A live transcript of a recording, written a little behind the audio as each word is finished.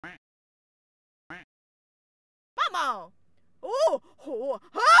mama. Oh,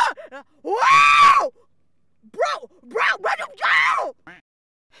 wow! Bro, where'd you go?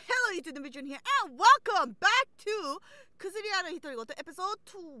 Hello, YouTube, Newbie Jun here, and welcome back to Koukyuu Hitarigoto episode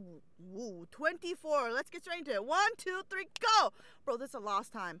 24. Let's get straight into it. 1, 2, 3, go! Bro, this is the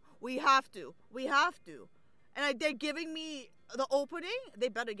last time. We have to. And they're giving me the opening. They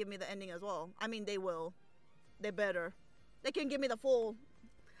better give me the ending as well. I mean, they will. They better. They can give me the full.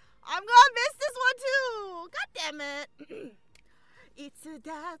 I'm gonna miss this one too. God damn it. いつ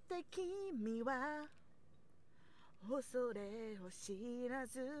だって君は恐れを知ら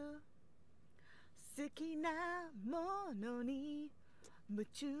ず好きなものに夢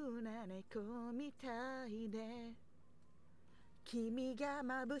中な猫みたいで君が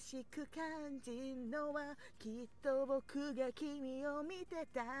眩しく感じるのはきっと僕が君を見て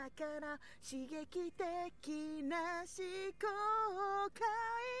たから刺激的な思考回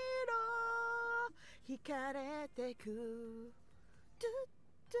路惹かれてくトゥ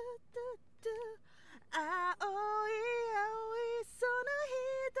トゥトゥトゥ青いその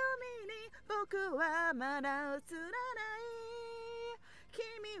瞳に僕はまだ映らない君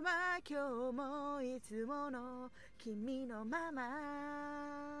は今日もいつもの君のま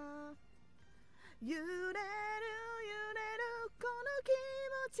ま揺れるこの気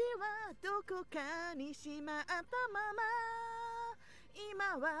持ちはどこかにしまったまま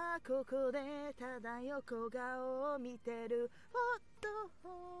今はここでただ横顔を見てるほっと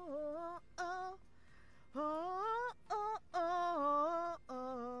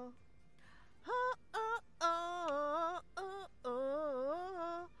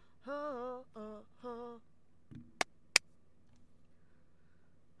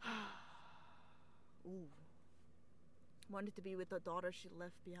Wanted to be with the daughter she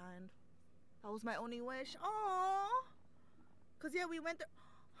left behind. That was my only wish. Aww. Cause yeah, we went there.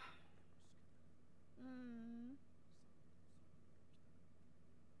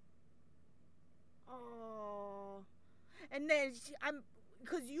 Oh. And then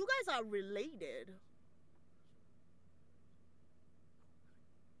cause you guys are related.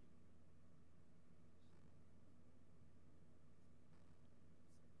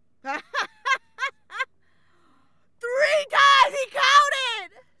 Three times he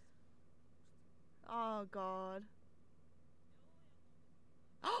counted! Oh God.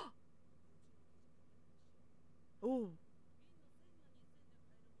 Ooh.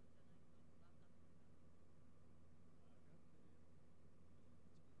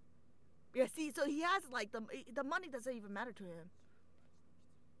 Yeah, see, so he has like the money doesn't even matter to him.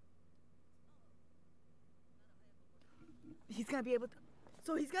 He's gonna be able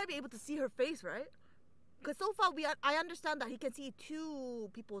to see her face, right? Because so far I understand that he can see two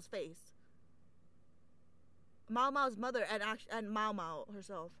people's face. Mao Mao's mother and Mao Mao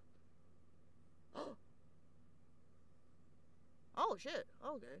herself. Oh shit.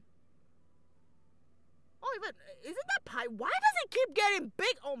 Okay. Oh, even isn't that pie? Why does it keep getting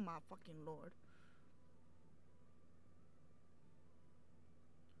big? Oh my fucking lord.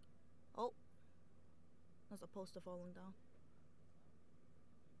 Oh, there's a poster falling down.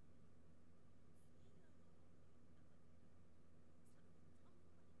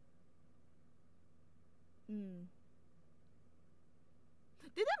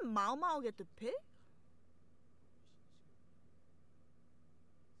 Didn't Mao Mao get to pick?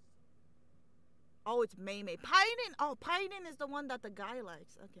 Oh, it's Mei Mei. Painin! Oh, Painin is the one that the guy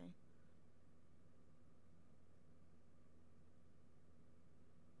likes. Okay.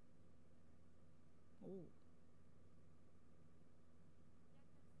 Oh.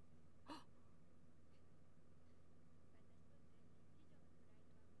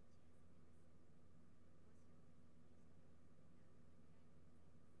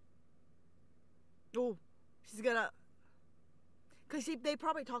 Oh, she's gonna. Cause they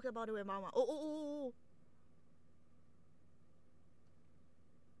probably talked about it with Mama. Oh.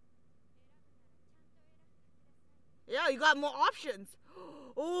 Yeah, you got more options.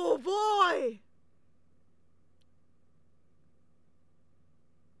 Oh boy.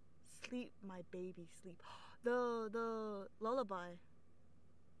 Sleep, my baby, sleep. The lullaby.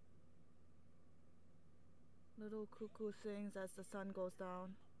 Little cuckoo sings as the sun goes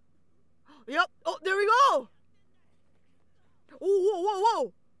down. Yep. Oh, there we go. Oh,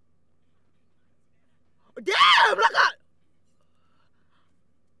 whoa. Damn, Lakan.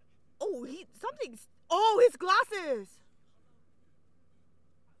 Oh, oh, his glasses.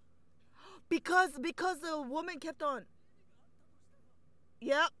 Because the woman kept on.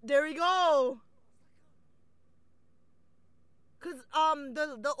 Yep, there we go. Cause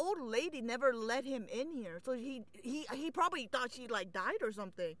the old lady never let him in here, so he probably thought she like died or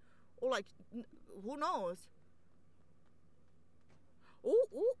something, or like who knows. Oh,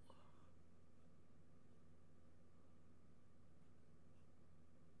 oh.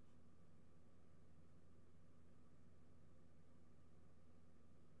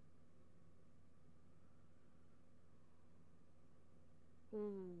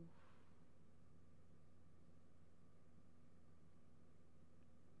 Ooh.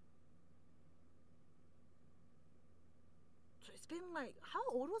 So it's been like, how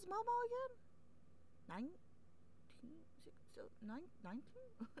old was Mama again? 19? 19?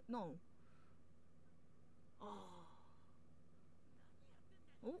 No. Oh.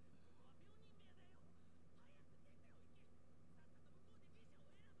 Oh.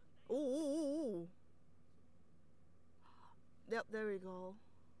 Oh, oh, oh. Yep, there we go.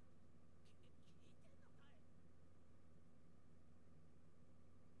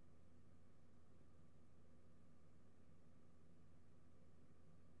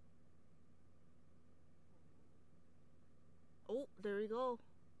 Oh, there we go.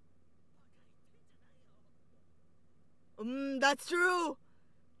 That's true.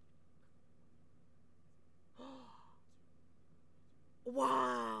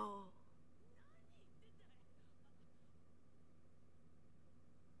 Wow.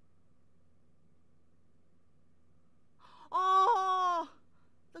 Oh,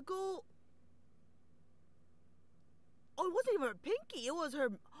 the gold. Oh, it wasn't even her pinky. It was her.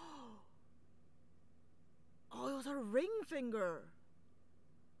 Oh, it was her ring finger.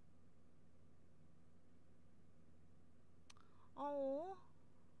 Oh.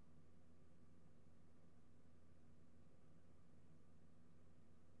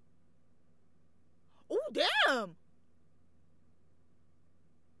 Oh, damn.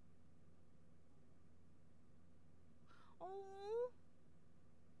 Oh.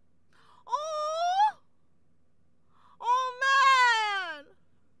 Oh. Oh, man.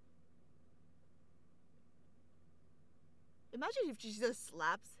 Imagine if she just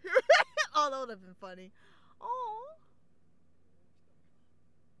slaps. Oh, that would have been funny. Oh.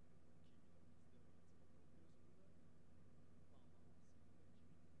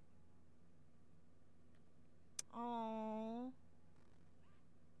 Oh.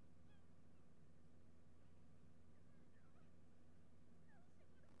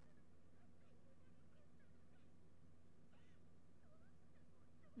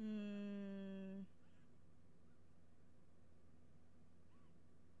 Hmm.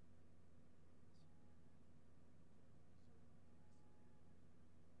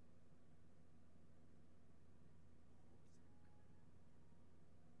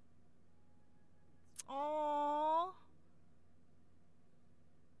 Oh.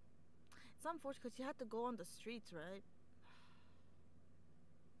 It's unfortunate because you had to go on the streets, right?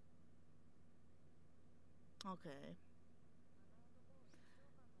 Okay.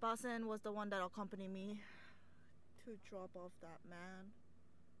 Basen was the one that accompanied me to drop off that man.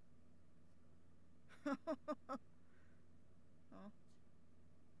 Oh.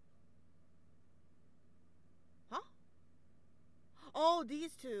 Huh? Oh,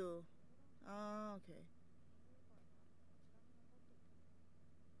 these two. Oh, okay.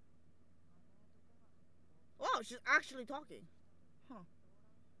 Wow, she's actually talking. Huh.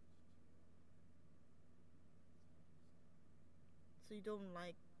 So you don't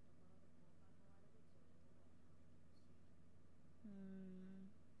like.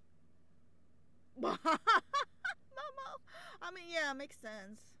 Mama. I mean, yeah, makes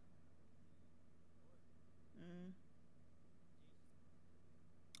sense. Mm.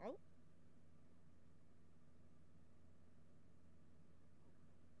 Oh.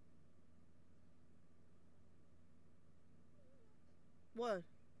 What?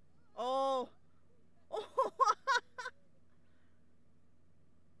 Oh. Oh.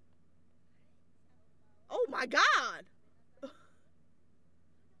 Oh my God.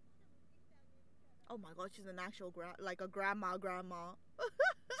 Oh my God, she's an actual like a grandma.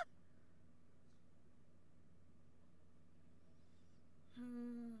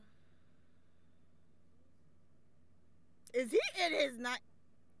 Hmm. Is he in his night?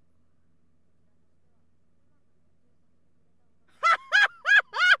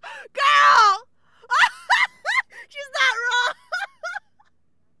 Girl! She's not wrong.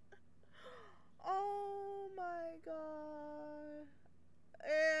 Oh my God.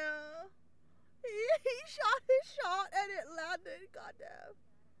 Yeah. He shot his shot and it landed. Goddamn.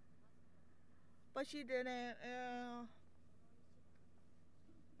 But she didn't. Yeah.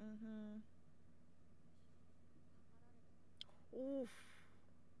 Mhm. Oof.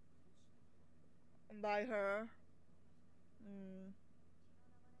 By her. Mm.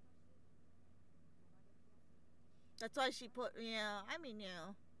 That's why she put. Yeah. I mean,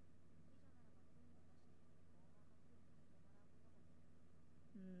 yeah.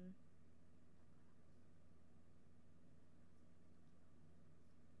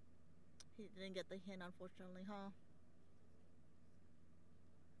 didn't get the hint, unfortunately, huh?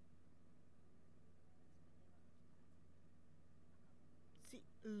 See,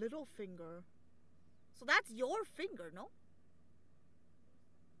 little finger. So that's your finger, no?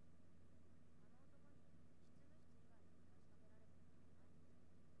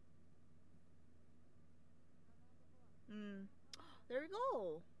 Hmm. There we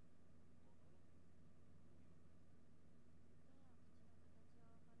go.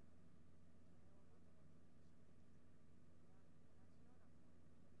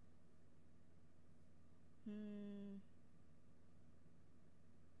 Hmm.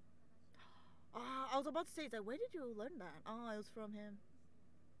 I was about to say, it's like, where did you learn that? Oh, it was from him.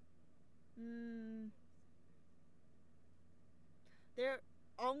 Hmm. Their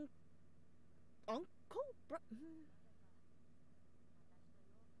un- uncle? Hmm.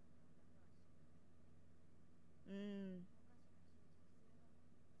 Mm.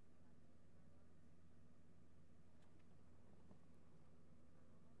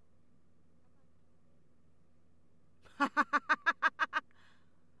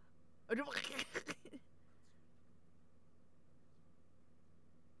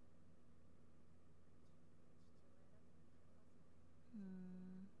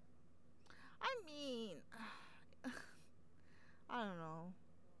 Hmm. I mean, I don't know.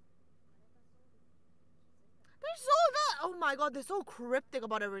 They're so not. Oh my god, they're so cryptic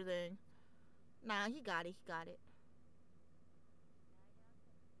about everything. Nah, he got it. He got it.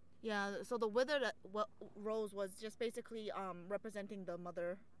 Yeah. So the withered rose was just basically representing the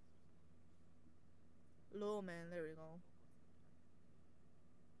mother. Low man. There we go.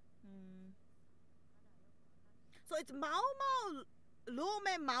 Hmm. So it's Mao Mao, Low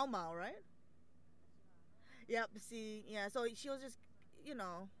man Mao Mao, right? Yep. See, yeah. So she was just, you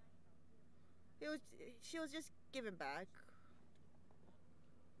know, it was she was just giving back.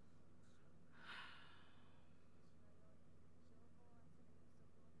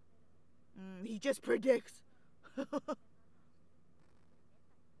 He just predicts. It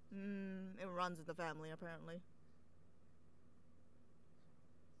runs in the family apparently.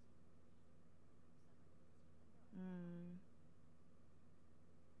 Mm.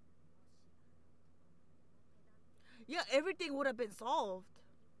 Yeah, everything would have been solved.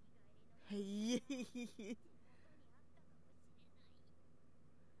 We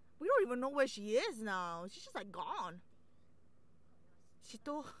don't even know where she is now. She's just like gone. She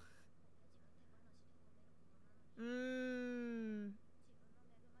told. Mm.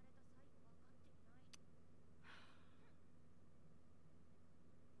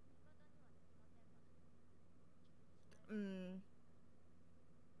 Mm.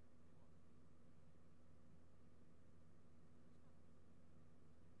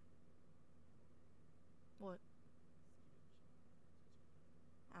 What?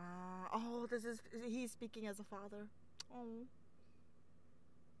 Oh, this is he's speaking as a father. Oh.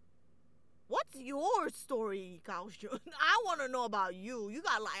 What's your story, Koukyuu? I want to know about you. You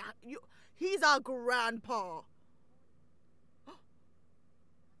got like you. He's our grandpa.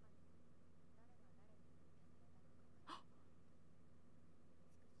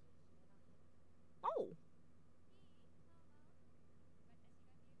 Oh.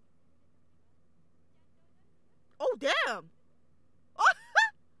 Oh damn.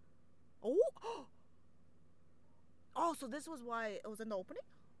 Oh. Oh, so this was why it was in the opening,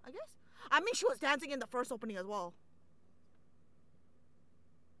 I guess. I mean, she was dancing in the first opening as well.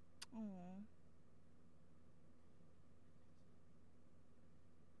 Oh.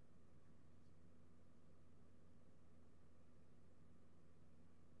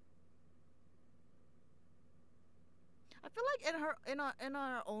 I feel like in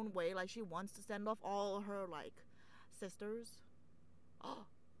her own way, like she wants to send off all her like sisters.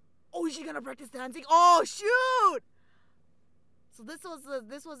 Oh, is she gonna practice dancing? Oh shoot! So this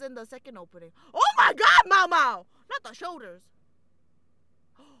was in the second opening. Oh my God, Mao Mao! Not the shoulders.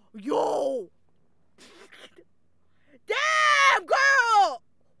 Yo! Damn, girl!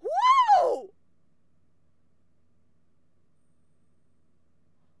 Woo!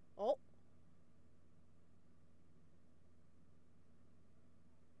 Oh,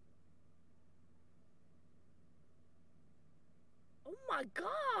 oh my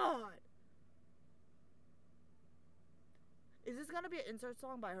God! Is this gonna be an insert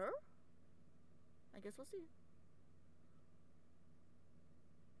song by her? I guess we'll see.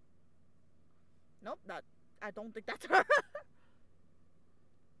 Nope, that I don't think that's her.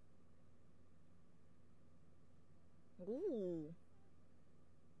 Ooh,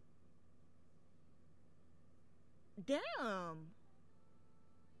 damn.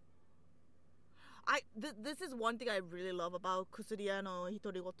 This is one thing I really love about Kusuriya no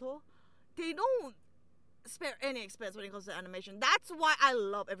Hitorigoto. They don't spare any expense when it comes to animation. That's why I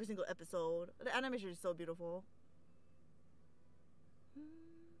love every single episode. The animation is so beautiful.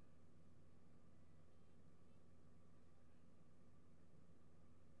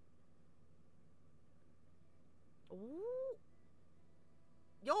 Ooh.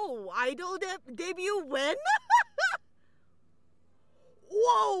 Yo, idol debut when?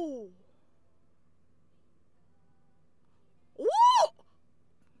 Whoa! Whoa!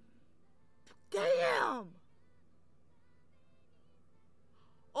 Damn!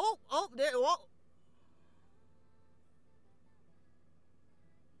 Oh, there, whoa!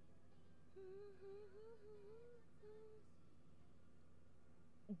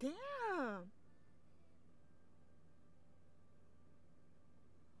 Damn!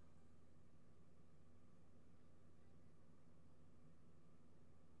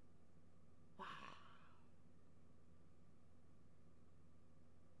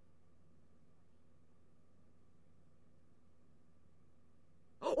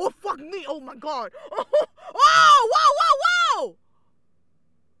 Oh, fuck me! Oh my god! Oh, whoa, whoa, whoa!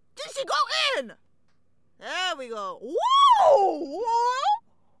 Did she go in? There we go. Whoa! Whoa!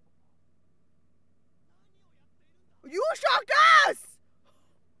 You shocked us!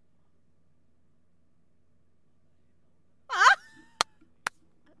 Huh?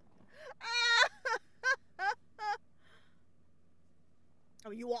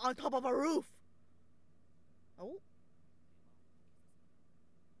 Oh, you were on top of a roof. Oh.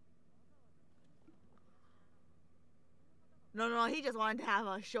 No, he just wanted to have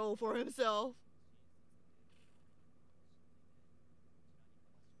a show for himself.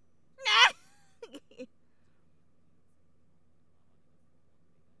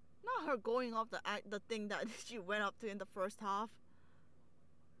 Not her going off the thing that she went up to in the first half.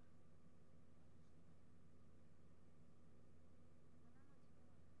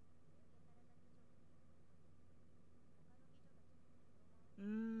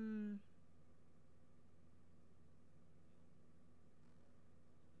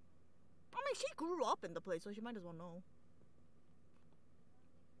 I mean, she grew up in the place, so she might as well know.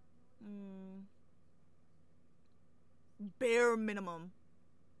 Bare minimum.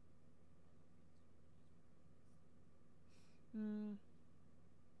 Ooh.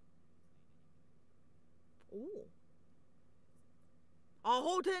 A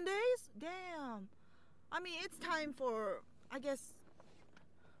whole 10 days? Damn. I mean, it's time for, I guess,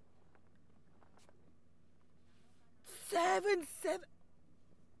 7.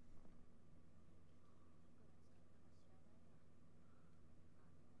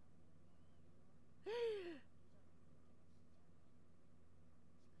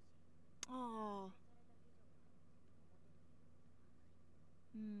 Oh.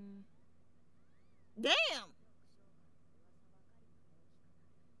 Damn.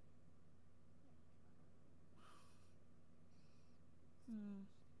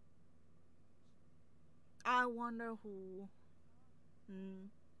 I wonder who.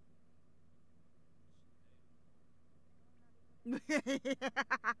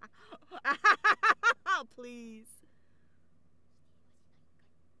 Please.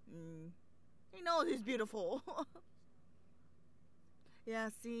 He knows he's beautiful. Yeah,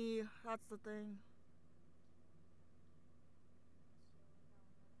 see, that's the thing.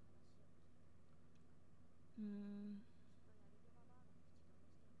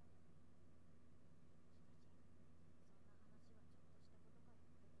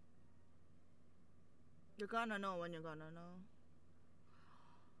 You're gonna know when you're gonna know.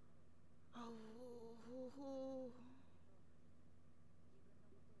 Oh.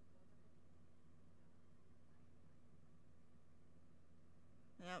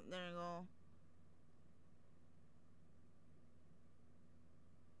 Yep, there you go.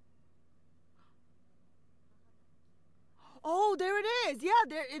 Oh, there it is. Yeah,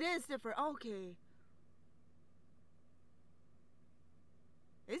 there it is different. Okay.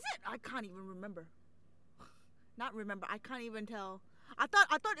 Is it? I can't even remember. Not remember. I can't even tell. I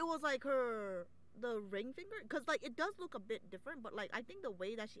thought it was like the ring finger, cause like it does look a bit different, but like I think the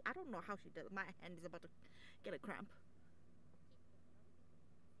way that I don't know how she did it. My hand is about to get a cramp.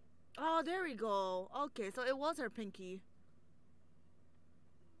 Oh, there we go. Okay, so it was her pinky.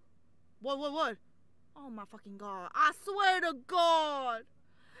 What? Oh my fucking god. I swear to God.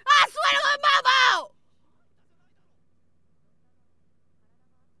 I swear to my mama!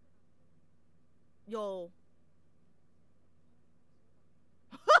 Yo.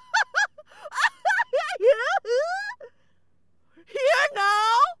 Here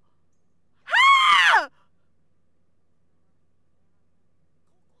now? Ha!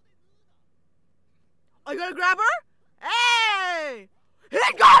 Are you gonna grab her? Hey! He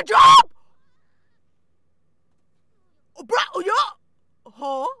got drop!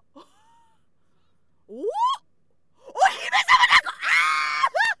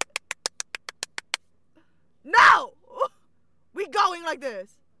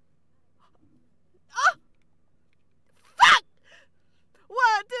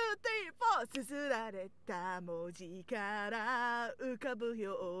 綴られた文字から浮かぶ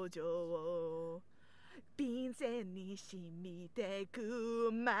表情便箋に染みて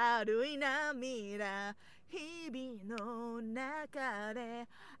く丸い涙日々の中で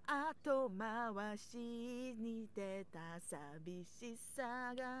後回しに出た寂し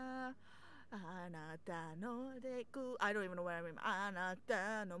さがあなたのでく I don't even know what I mean あな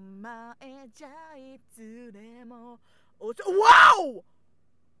たの前じゃいつでもWow!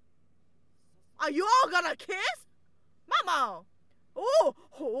 Are you all gonna kiss? Mama! Oh!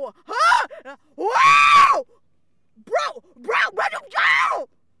 Oh! Huh? Wow! Bro! Where'd you go?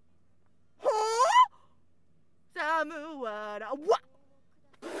 Huh? Samuara. What?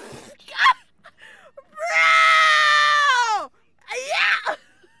 Bro! Yeah!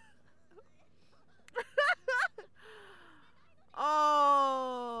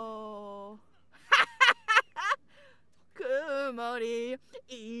 Oh. 曇り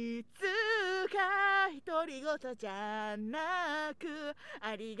いつか独り言じゃなく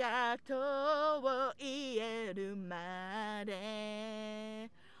ありがとうを言えるま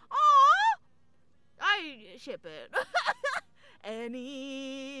で I ship it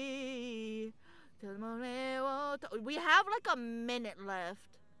Any We have like a minute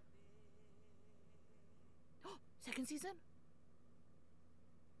left Second season?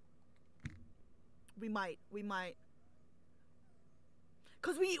 We might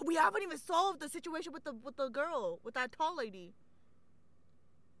Cause we haven't even solved the situation with the girl, with that tall lady.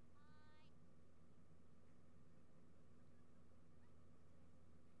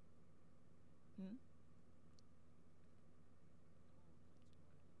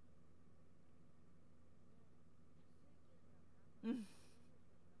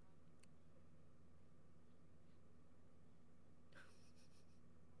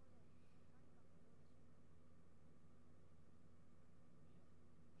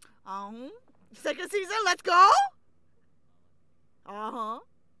 Second season, let's go. Oh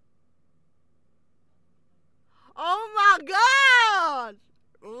my god!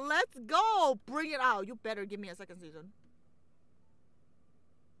 Let's go. Bring it out. You better give me a second season.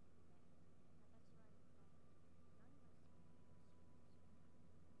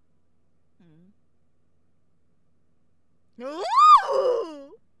 Ooh!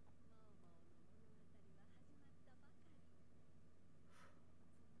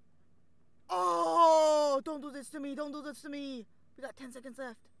 Oh, don't do this to me. Don't do this to me. We got 10 seconds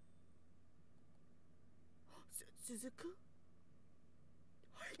left. Suzuku?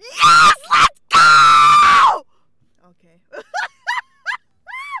 Yes! Let's go! Okay.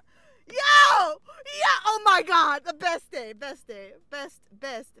 Yo! Yeah! Oh my god! The best day. Best day. Best.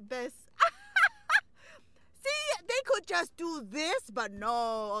 See, they could just do this, but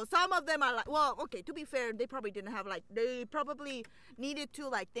no. Some of them are like, well, okay, to be fair, they probably didn't have, like, they probably needed to,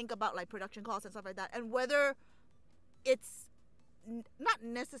 like, think about, like, production costs and stuff like that. And whether it's not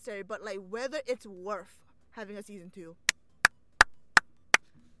necessary, but, like, whether it's worth having a season 2.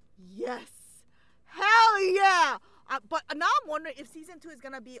 Yes. Hell yeah. But now I'm wondering if season 2 is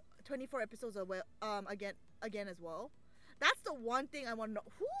going to be 24 episodes again as well. That's the one thing I want to know.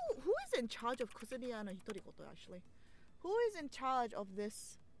 Who is in charge of Kusuria no Hitorikoto, actually? Who is in charge of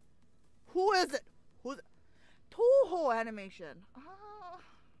this? Who is it? Who's it? Toho Animation.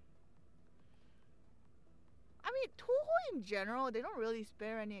 I mean, Toho in general, they don't really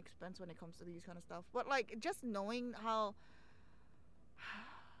spare any expense when it comes to these kind of stuff. But, like, just knowing how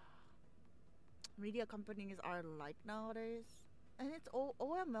media companies are like nowadays. And it's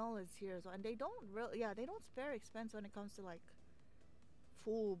OML is here as well, and they don't they don't spare expense when it comes to, like,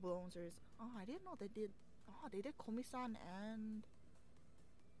 full blown series. Oh, I didn't know they did. Oh, they did Komi-san and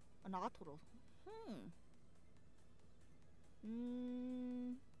Nagatoro.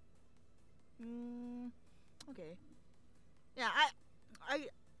 Okay. Yeah, I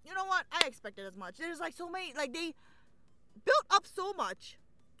you know what? I expected as much. There's, like, so many, like, they built up so much,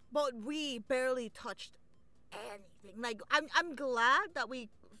 but we barely touched anything. Like, I'm glad that we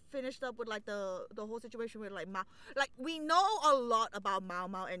finished up with, like, the whole situation with, like, Mao. Like, we know a lot about Mao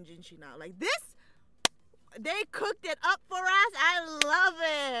and Jinshi now. Like, this, they cooked it up for us. I love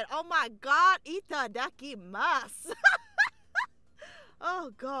it. Oh my god, itadakimasu.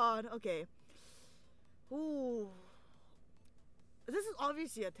 Oh god. Okay. Ooh. This is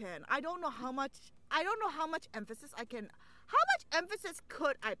obviously a 10. I don't know how much emphasis how much emphasis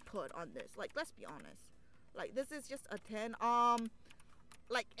could I put on this? Like, let's be honest. Like, this is just a 10.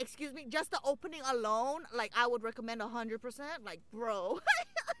 Like, excuse me, just the opening alone, like, I would recommend 100%. Like, bro,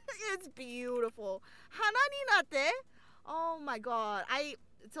 it's beautiful. Hana ni natte. Oh my god. I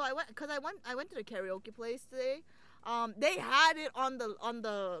went to the karaoke place today. They had it on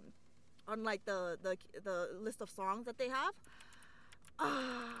the on like the list of songs that they have.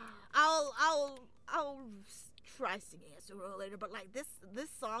 I'll try singing it sooner or later. But like this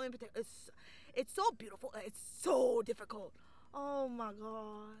song in particular, it's so beautiful. It's so difficult. Oh my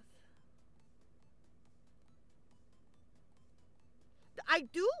god. I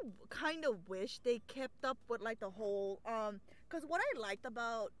do kind of wish they kept up with like the whole because what I liked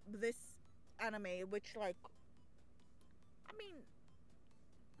about this anime, which like, I mean,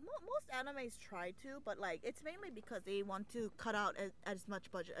 most animes try to, but like it's mainly because they want to cut out as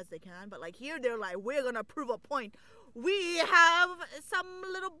much budget as they can. But like here they're like, we're gonna prove a point. We have some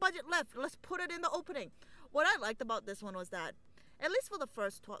little budget left. Let's put it in the opening. What I liked about this one was that, at least for the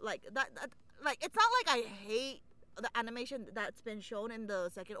first like that like, it's not like I hate the animation that's been shown in the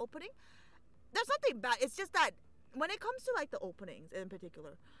second opening. There's nothing bad. It's just that when it comes to like the openings in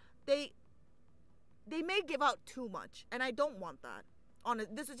particular, they may give out too much, and I don't want that.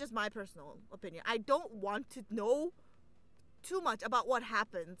 This is just my personal opinion. I don't want to know too much about what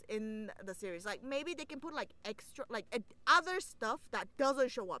happens in the series. Like maybe they can put like extra like other stuff that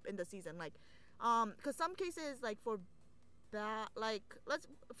doesn't show up in the season. Like because some cases like like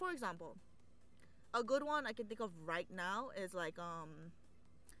for example, a good one I can think of right now is like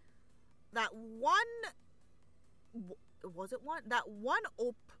that one was it one that one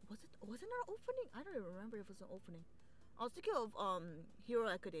wasn't there an opening? I don't even remember if it was an opening. I was thinking of Hero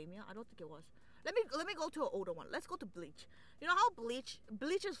Academia. I don't think it was. Let me go to an older one. Let's go to Bleach. You know how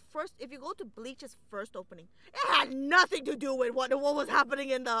Bleach's first, if you go to Bleach's first opening, it had nothing to do with what was happening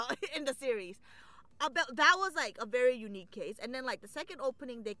in the series. That was like a very unique case. And then like the second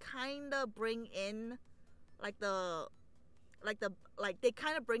opening, they kind of bring in like they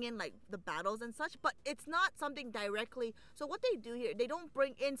kind of bring in like the battles and such, but it's not something directly. So what they do here, they don't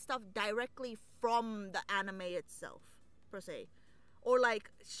bring in stuff directly from the anime itself per se, or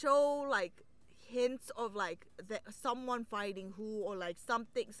like show like hints of like someone fighting who, or like some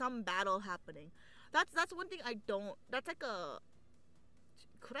battle happening. That's one thing I don't. That's like a,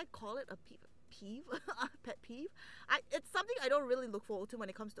 could I call it a peeve? Pet peeve. It's something I don't really look forward to when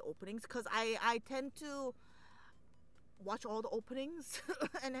it comes to openings, because I tend to watch all the openings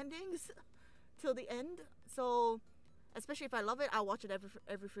and endings till the end. So especially if I love it, I'll watch it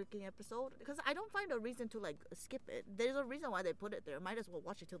every freaking episode, because I don't find a reason to like skip it. There's a reason why they put it there. Might as well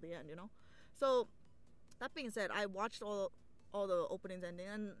watch it till the end, you know. So that being said, I watched all the openings ending,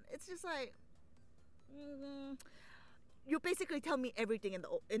 and it's just like you basically tell me everything in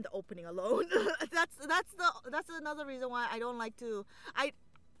the opening alone. that's another reason why I don't like to.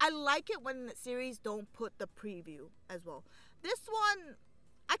 I like it when series don't put the preview as well. This one,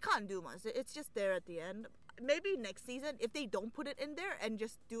 I can't do much. It's just there at the end. Maybe next season, if they don't put it in there and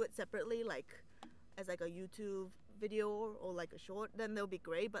just do it separately, like as like a YouTube video or like a short, then they'll be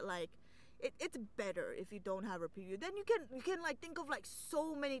great. But like, it's better if you don't have a preview. Then you can like think of like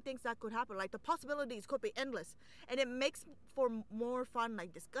so many things that could happen. Like the possibilities could be endless, and it makes for more fun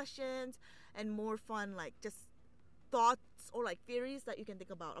like discussions and more fun like just thoughts or like theories that you can think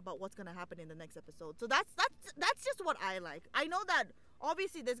about what's gonna happen in the next episode. So that's just what I like. I know that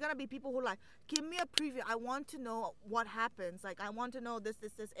obviously there's gonna be people who like, give me a preview. I want to know what happens. Like I want to know this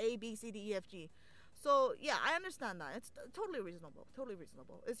A B C D E F G. So yeah, I understand that. It's totally reasonable.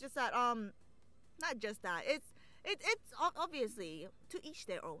 It's just that not just that. It's obviously to each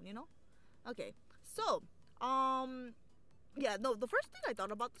their own, you know. Okay, so yeah, no, the first thing I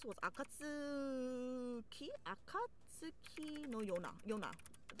thought about this was Akatsuki no Yona.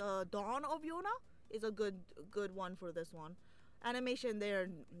 The Dawn of Yona is a good one for this one. Animation there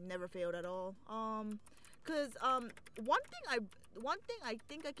never failed at all. Cause one thing I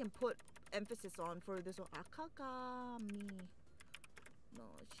think I can put emphasis on for this one, Akagami no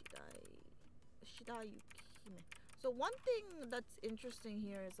Shirayuki-hime. So one thing that's interesting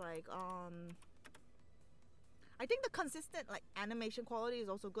here is like I think the consistent like animation quality is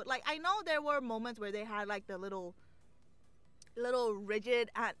also good. Like I know there were moments where they had like the little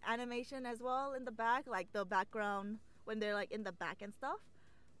rigid animation as well in the back, like the background when they're like in the back and stuff.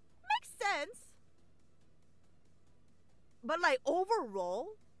 Makes sense. But like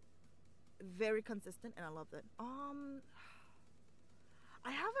overall, very consistent, and I loved it.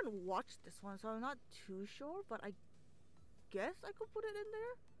 I haven't watched this one, so I'm not too sure, but I guess I could put it in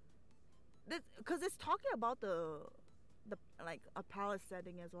there. Because it's talking about the like a palace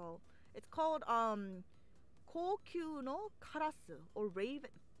setting as well. It's called Koukyuu no Karasu, or Raven.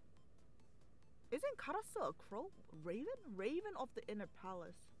 Isn't Karasu a crow? Raven of the inner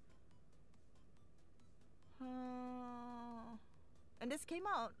palace. And this came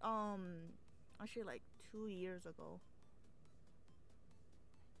out actually like 2 years ago.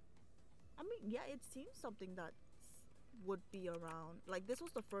 yeah, it seems something that would be around. Like, this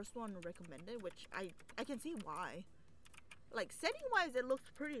was the first one recommended, which I can see why. Like, setting wise, it looks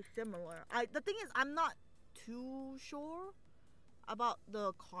pretty similar. The thing is, I'm not too sure about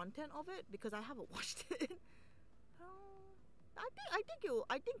the content of it because I haven't watched it.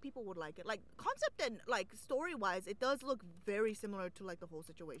 I think people would like it. Like, concept and like story wise, it does look very similar to like the whole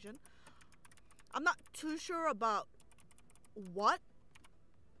situation. I'm not too sure about what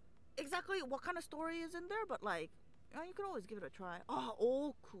kind of story is in there, but like, you can always give it a try.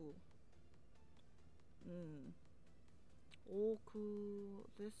 Oh, cool. Oku,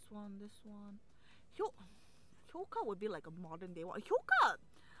 this one. Hyoka would be like a modern day one. Hyoka,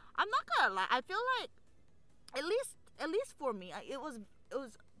 I'm not gonna lie, I feel like at least for me, it was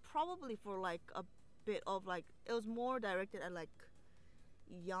probably for like a bit of like, it was more directed at like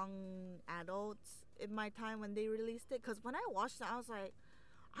young adults in my time when they released it. Because when I watched it, I was like,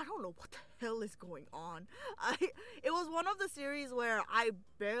 I don't know what the hell is going on. It was one of the series where I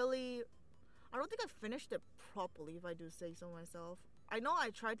don't think I finished it properly, if I do say so myself. I know I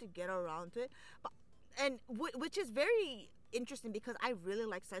tried to get around to it, but which is very interesting because I really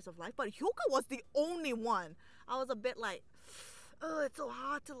like Slice of Life, but Hyoka was the only one. I was a bit like, oh, it's so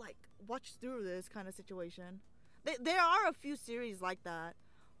hard to like watch through this kind of situation. There are a few series like that.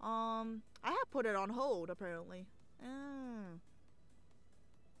 I have put it on hold apparently.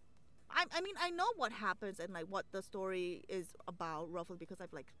 I mean, I know what happens and like what the story is about roughly because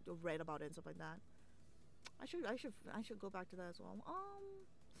I've like read about it and stuff like that. I should go back to that as well.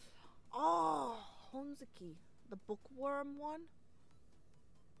 Honzuki, the bookworm one.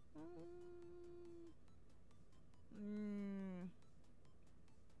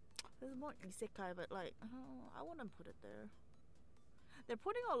 This is more isekai, but like, I wouldn't put it there. They're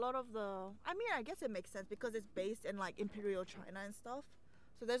putting a lot of the. I mean, I guess it makes sense because it's based in like Imperial China and stuff.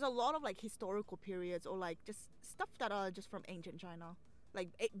 So there's a lot of like historical periods or like just stuff that are just from ancient China, like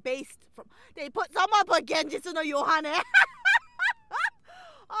based from. They put someone put Genjitsu no Yohane.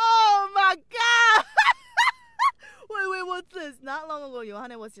 Oh my god! Wait, what's this? Not long ago,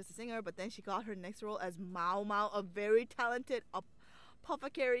 Yohane was just a singer, but then she got her next role as Mao Mao, a very talented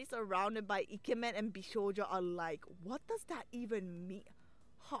apothecary surrounded by ikemen and bishoujo alike. What does that even mean?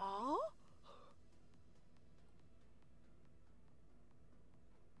 Huh?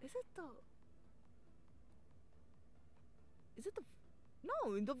 Is it the?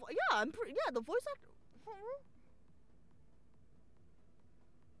 No, the voice actor.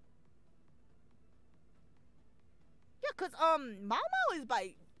 Yeah, cause Mao Mao is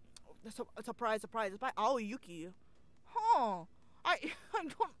by surprise, it's by Aoyuki. Huh? I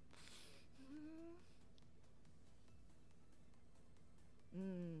don't.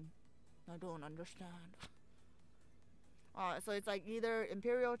 I don't understand. So it's like either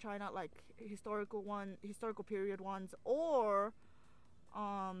Imperial China, like historical period ones, or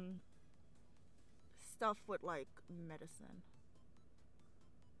stuff with like medicine.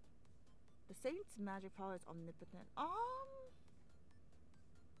 The saint's magic power is omnipotent. I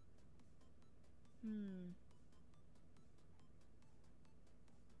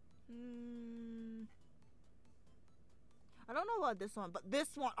don't know about this one, but this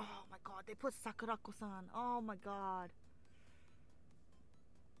one, oh my god, they put Sakurako-san. Oh my god.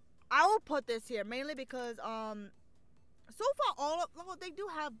 I will put this here mainly because so far they do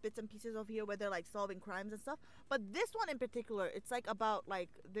have bits and pieces of here where they're like solving crimes and stuff, but this one in particular, it's like about like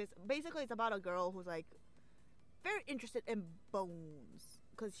this. Basically, it's about a girl who's like very interested in bones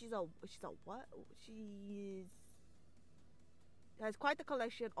because she's a what? She has quite the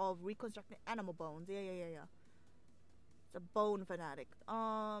collection of reconstructed animal bones. Yeah. It's a bone fanatic.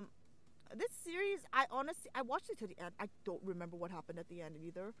 This series, I watched it to the end. I don't remember what happened at the end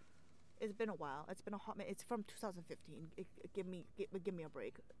either. It's been a while. It's been a hot minute. It's from 2015. Give me a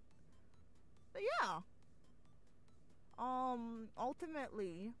break. But yeah.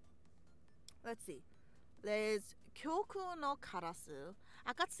 Ultimately, let's see. There's Koukyuu no Karasu,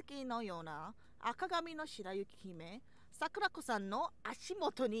 Akatsuki no Yona, Akagami no Shirayuki-hime, Sakurako-san no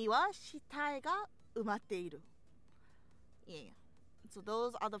Ashimoto ni wa Shitai ga Umatteiru. Yeah. So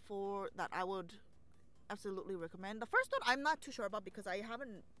those are the 4 that I would absolutely recommend. The first one I'm not too sure about because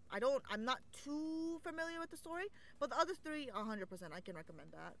I'm not too familiar with the story, but the other 3 100% I can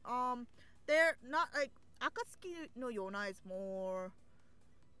recommend that. They're not like Akatsuki no Yona is more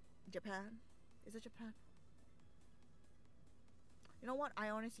Japan. Is it Japan? You know what? I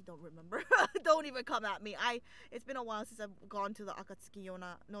honestly don't remember. Don't even come at me. It's been a while since I've gone to the Akatsuki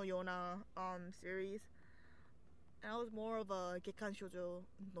no Yona series. And I was more of a Gekkan Shoujo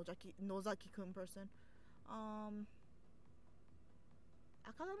Nozaki-kun person.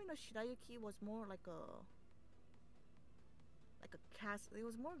 Akagami no Shirayuki was more like a cast. It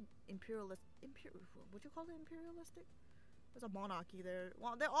was more imperialist. Would you call it imperialistic? There's a monarchy there.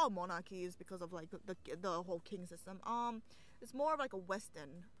 Well, they're all monarchies because of like the whole king system. It's more of like a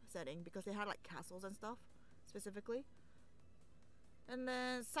Western setting because they had like castles and stuff specifically. And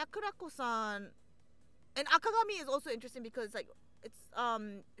then Sakurako-san and Akagami is also interesting because like it's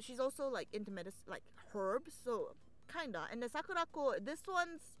she's also like into medicine, like herbs, so kinda. And the Sakurako, this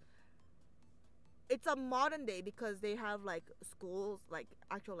one's, it's a modern day because they have like schools, like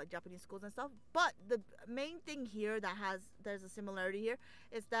actual like Japanese schools and stuff. But the main thing here that there's a similarity here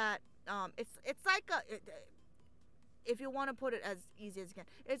is that it's like if you want to put it as easy as you can,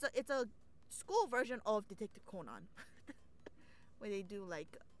 it's a school version of Detective Conan, where they do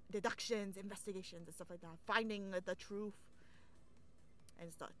like deductions, investigations, and stuff like that, finding the truth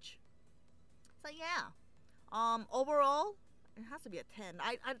and such. So yeah, overall, it has to be a 10.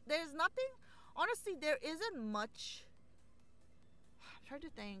 I there's nothing. Honestly, there isn't much. I'm trying to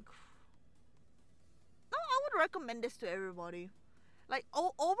think. No, I would recommend this to everybody. Like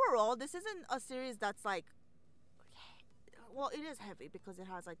overall, this isn't a series that's like. Well, it is heavy because it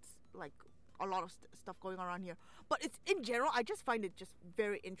has like a lot of stuff going around here. But it's in general, I just find it just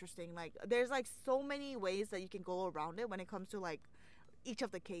very interesting. Like there's like so many ways that you can go around it when it comes to like each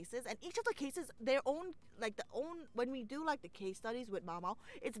of the cases, and each of the cases their own, like the own, when we do like the case studies with Mao,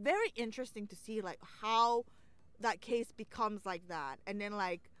 it's very interesting to see like how that case becomes like that. And then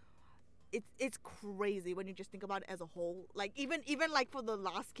like it's crazy when you just think about it as a whole. Like even like for the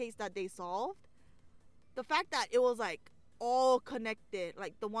last case that they solved, the fact that it was like all connected,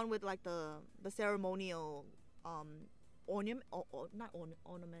 like the one with like the ceremonial ornament, not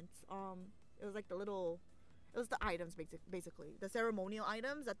ornaments, it was like the little, it was the items, basically the ceremonial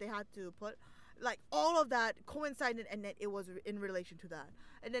items that they had to put, like all of that coincided, and then it was in relation to that.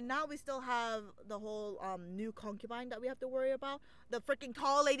 And then now we still have the whole new concubine that we have to worry about, the freaking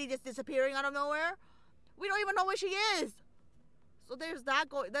tall lady just disappearing out of nowhere. We don't even know where she is. So there's that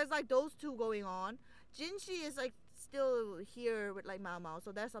there's like those two going on. Jinshi is like still here with like Mao,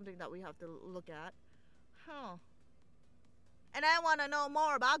 so that's something that we have to look at. And I want to know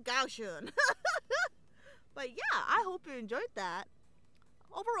more about Gaoshun. But yeah, I hope you enjoyed that.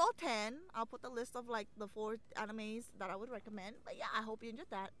 Overall 10. I'll put the list of like the 4 animes that I would recommend. But yeah, I hope you enjoyed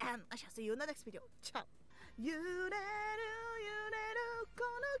that, and I shall see you in the next video. Ciao. 揺れる揺れるこ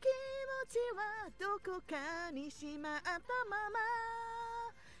の気持ちはどこかにしまったまま、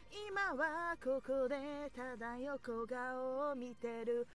今はここでただ横顔を見てる。